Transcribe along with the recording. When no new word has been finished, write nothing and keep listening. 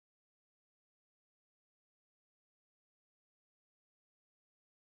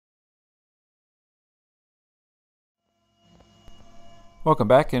Welcome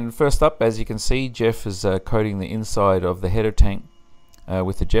back, and first up, as you can see, Jeff is coating the inside of the header tank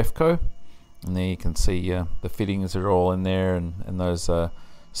with the Jeffco, and there you can see the fittings are all in there, and those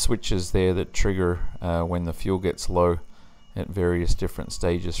switches there that trigger when the fuel gets low at various different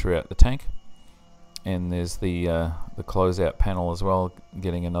stages throughout the tank. And there's the closeout panel as well,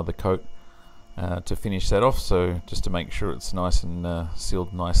 getting another coat to finish that off, so just to make sure it's nice and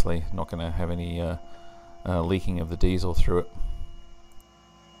sealed nicely, not going to have any leaking of the diesel through it.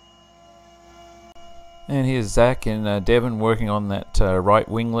 And here's Zach and Devon working on that right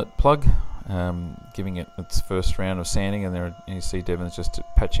winglet plug, giving it its first round of sanding, and there you see Devon's just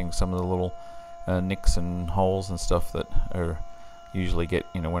patching some of the little nicks and holes and stuff that are usually get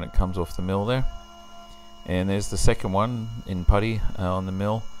when it comes off the mill there. And there's the second one in putty on the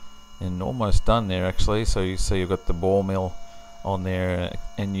mill, and almost done there actually. So you see you've got the ball mill on there,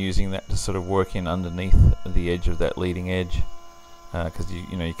 and using that to sort of work in underneath the edge of that leading edge. Because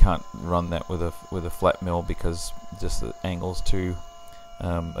you can't run that with a flat mill because just the angle's too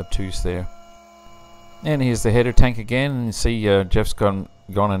obtuse there. And here's the header tank again, and you see Jeff's gone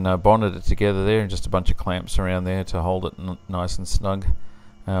and bonded it together there, and just a bunch of clamps around there to hold it nice and snug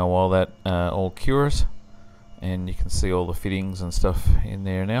while that all cures. And you can see all the fittings and stuff in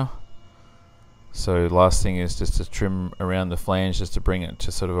there now. So last thing is just to trim around the flange just to bring it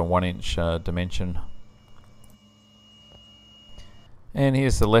to sort of a 1-inch dimension. And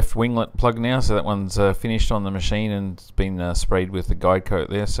here's the left winglet plug now, so that one's finished on the machine and it's been sprayed with the guide coat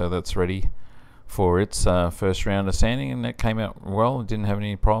there, so that's ready for its first round of sanding, and that came out well. Didn't have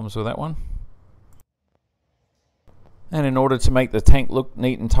any problems with that one. And in order to make the tank look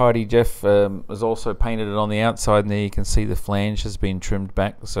neat and tidy, Jeff has also painted it on the outside, and there you can see the flange has been trimmed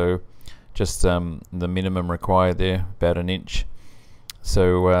back, so just the minimum required there, about 1 inch.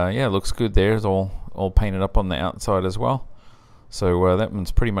 So yeah, it looks good there. It's all painted up on the outside as well. So that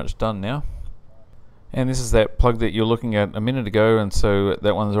one's pretty much done now. And this is that plug that you're looking at a minute ago, and so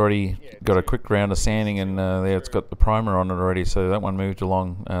that one's already got a quick round of sanding, and there it's got the primer on it already, so that one moved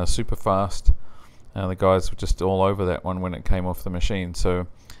along super fast. The guys were just all over that one when it came off the machine, so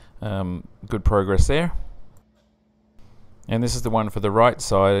good progress there. And this is the one for the right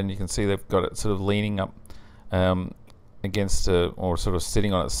side, and you can see they've got it sort of leaning up against or sort of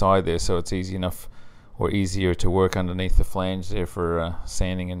sitting on its side there, so it's easy enough or easier to work underneath the flange there for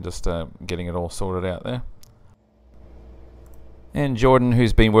sanding and just getting it all sorted out there. And Jordan,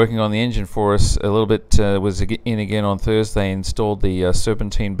 who's been working on the engine for us a little bit, was in again on Thursday, installed the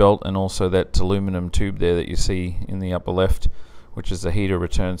serpentine belt and also that aluminum tube there that you see in the upper left, which is the heater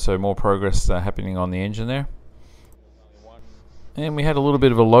return. So more progress happening on the engine there. And we had a little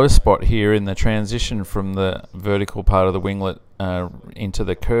bit of a low spot here in the transition from the vertical part of the winglet into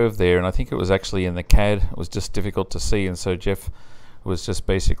the curve there, and I think it was actually in the CAD. It was just difficult to see, and so Jeff was just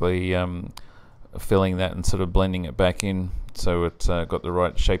basically filling that and sort of blending it back in so it's got the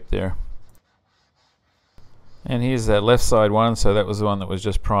right shape there. And here's that left side one, so that was the one that was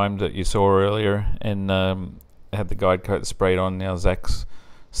just primed that you saw earlier, and had the guide coat sprayed on. Now Zach's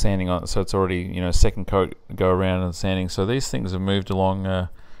sanding on it, so it's already second coat go around and sanding, so these things have moved along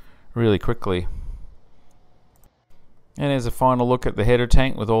really quickly. And there's a final look at the header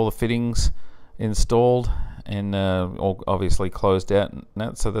tank with all the fittings installed and all obviously closed out and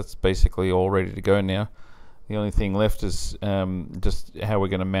that, so that's basically all ready to go now. The only thing left is just how we're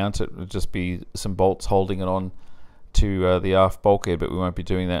going to mount it. It'll just be some bolts holding it on to the aft bulkhead, but we won't be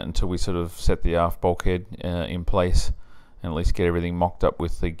doing that until we sort of set the aft bulkhead in place and at least get everything mocked up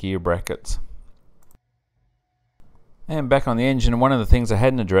with the gear brackets. And back on the engine, one of the things I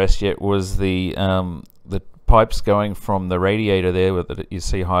hadn't addressed yet was the pipes going from the radiator there that you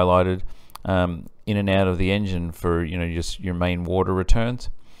see highlighted in and out of the engine for just your main water returns.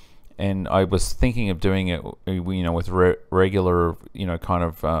 And I was thinking of doing it with regular kind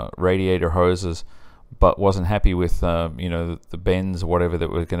of radiator hoses, but wasn't happy with the bends or whatever that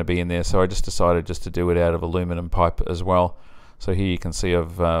were going to be in there, so I just decided just to do it out of aluminum pipe as well. So here you can see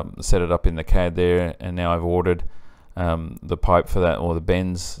I've set it up in the CAD there, and now I've ordered the pipe for that, or the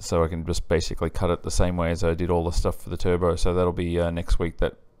bends, so I can just basically cut it the same way as I did all the stuff for the turbo. So that'll be next week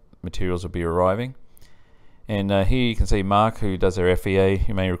that materials will be arriving. And here you can see Mark, who does our FEA,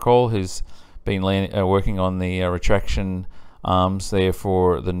 you may recall, who's been working on the retraction arms there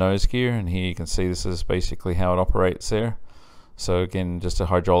for the nose gear, and here you can see this is basically how it operates there. So again, just a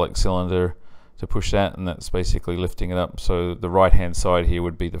hydraulic cylinder to push that, and that's basically lifting it up. So the right hand side here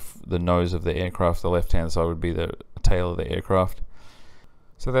would be the nose of the aircraft, the left hand side would be the tail of the aircraft.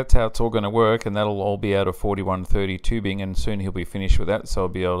 So that's how it's all going to work, and that'll all be out of 4130 tubing, and soon he'll be finished with that, so I'll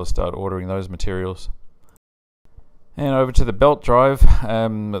be able to start ordering those materials. And over to the belt drive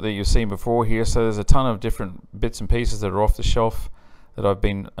that you've seen before here. So there's a ton of different bits and pieces that are off the shelf that I've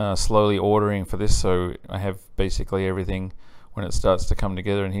been slowly ordering for this. So I have basically everything when it starts to come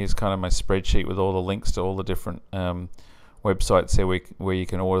together. And here's kind of my spreadsheet with all the links to all the different websites there where you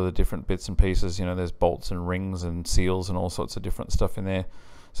can order the different bits and pieces. You know, there's bolts and rings and seals and all sorts of different stuff in there.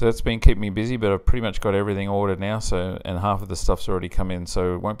 So that's been keeping me busy, but I've pretty much got everything ordered now. So, and half of the stuff's already come in,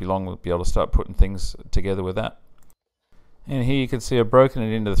 so it won't be long we'll be able to start putting things together with that. And here you can see I've broken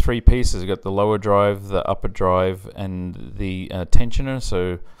it into 3 pieces. I've got the lower drive, the upper drive, and the tensioner.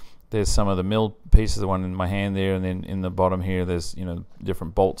 So there's some of the mill pieces, the one in my hand there, and then in the bottom here there's, you know,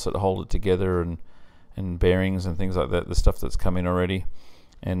 different bolts that hold it together and bearings and things like that, the stuff that's come in already.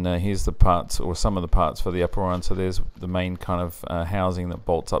 And here's the parts, or some of the parts for the upper one. So there's the main kind of housing that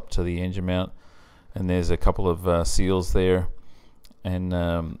bolts up to the engine mount, and there's a couple of seals there,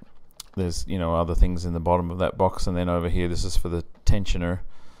 and there's, you know, other things in the bottom of that box. And then over here, this is for the tensioner,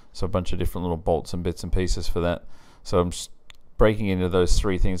 so a bunch of different little bolts and bits and pieces for that. So I'm just breaking into those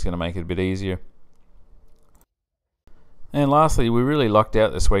 3 things, going to make it a bit easier. And lastly, we really lucked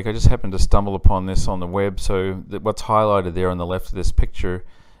out this week. I just happened to stumble upon this on the web. So what's highlighted there on the left of this picture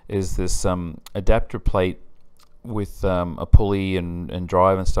is this adapter plate with a pulley and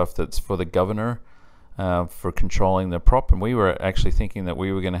drive and stuff that's for the governor for controlling the prop. And we were actually thinking that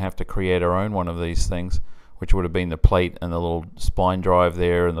we were going to have to create our own one of these things, which would have been the plate and the little spline drive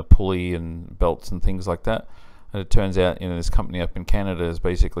there and the pulley and belts and things like that. And it turns out, you know, this company up in Canada has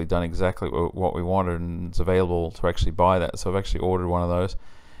basically done exactly what we wanted, and it's available to actually buy that. So I've actually ordered one of those.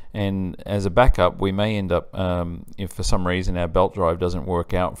 And as a backup, we may end up, if for some reason our belt drive doesn't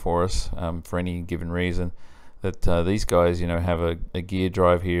work out for us, for any given reason, that these guys, you know, have a gear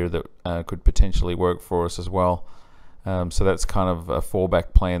drive here that could potentially work for us as well. So that's kind of a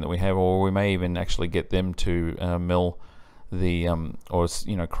fallback plan that we have, or we may even actually get them to mill the or,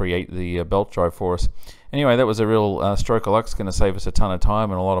 you know, create the belt drive for us. Anyway, that was a real stroke of luck. It's going to save us a ton of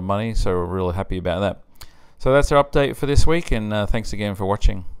time and a lot of money, so we're really happy about that. So that's our update for this week, and thanks again for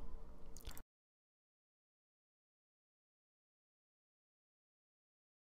watching.